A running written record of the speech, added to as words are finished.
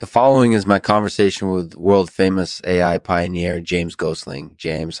The following is my conversation with world-famous AI pioneer James Gosling.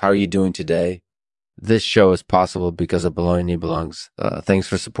 James, how are you doing today? This show is possible because of Bologna Belongs. Thanks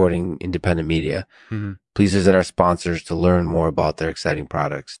for supporting independent media. Please visit our sponsors to learn more about their exciting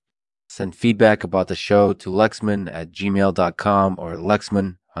products. Send feedback about the show to lexman@gmail.com or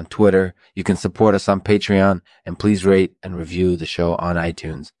Lexman on Twitter. You can support us on Patreon, and please rate and review the show on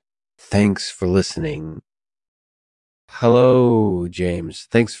iTunes. Thanks for listening. Hello, James.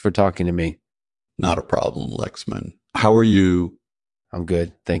 Thanks for talking to me. Not a problem, Lexman. How are you? I'm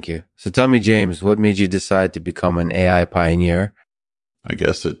good. Thank you. So tell me, James, what made you decide to become an AI pioneer? I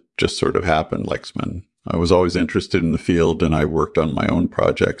guess it just sort of happened, Lexman. I was always interested in the field and I worked on my own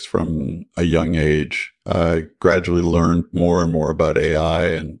projects from a young age. I gradually learned more and more about AI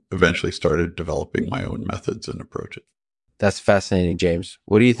and eventually started developing my own methods and approaches. That's fascinating, James.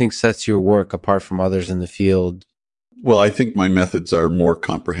 What do you think sets your work apart from others in the field? Well, I think my methods are more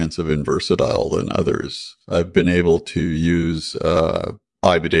comprehensive and versatile than others. I've been able to use AI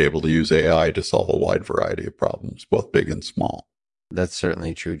to solve a wide variety of problems, both big and small. That's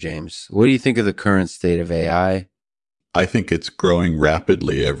certainly true, James. What do you think of the current state of AI? I think it's growing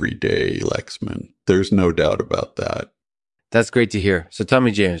rapidly every day, Lexman. There's no doubt about that. That's great to hear. So tell me,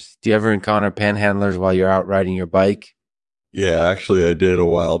 James, do you ever encounter panhandlers while you're out riding your bike? Yeah, actually, I did a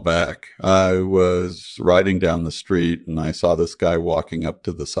while back. I was riding down the street and I saw this guy walking up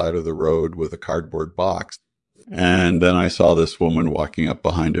to the side of the road with a cardboard box. And then I saw this woman walking up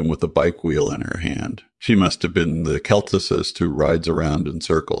behind him with a bike wheel in her hand. She must have been the Celticist who rides around in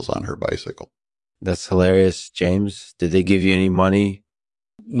circles on her bicycle. That's hilarious, James. Did they give you any money?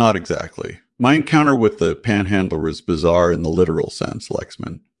 Not exactly. My encounter with the panhandler was bizarre in the literal sense,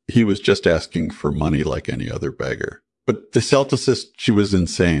 Lexman. He was just asking for money like any other beggar. But the Celticist, she was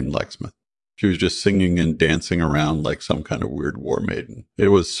insane, Lexman. She was just singing and dancing around like some kind of weird war maiden. It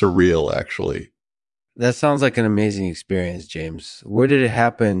was surreal, actually. That sounds like an amazing experience, James. Where did it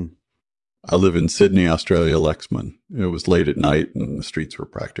happen? I live in Sydney, Australia, Lexman. It was late at night and the streets were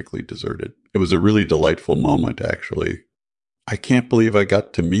practically deserted. It was a really delightful moment, actually. I can't believe I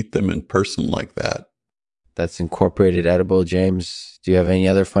got to meet them in person like that. That's incorporated edible, James. Do you have any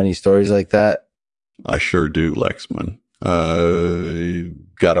other funny stories like that? I sure do, Lexman.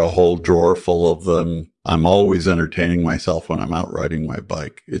 Got a whole drawer full of them. I'm always entertaining myself when I'm out riding my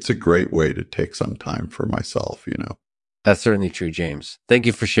bike. It's a great way to take some time for myself, you know. That's certainly true, James. Thank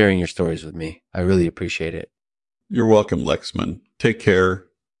you for sharing your stories with me. I really appreciate it. You're welcome, Lexman. Take care.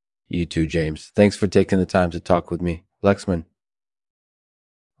 You too, James. Thanks for taking the time to talk with me. Lexman.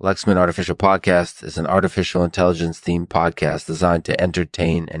 Lexman Artificial Podcast is an artificial intelligence themed podcast designed to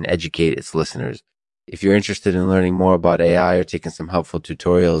entertain and educate its listeners. If you're interested in learning more about AI or taking some helpful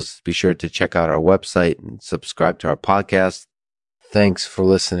tutorials, be sure to check out our website and subscribe to our podcast. Thanks for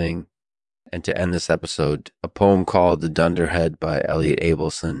listening. And to end this episode, a poem called The Dunderhead by Elliot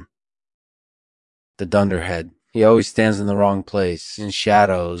Abelson. The Dunderhead. He always stands in the wrong place, in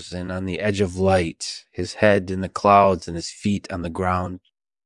shadows and on the edge of light, his head in the clouds and his feet on the ground.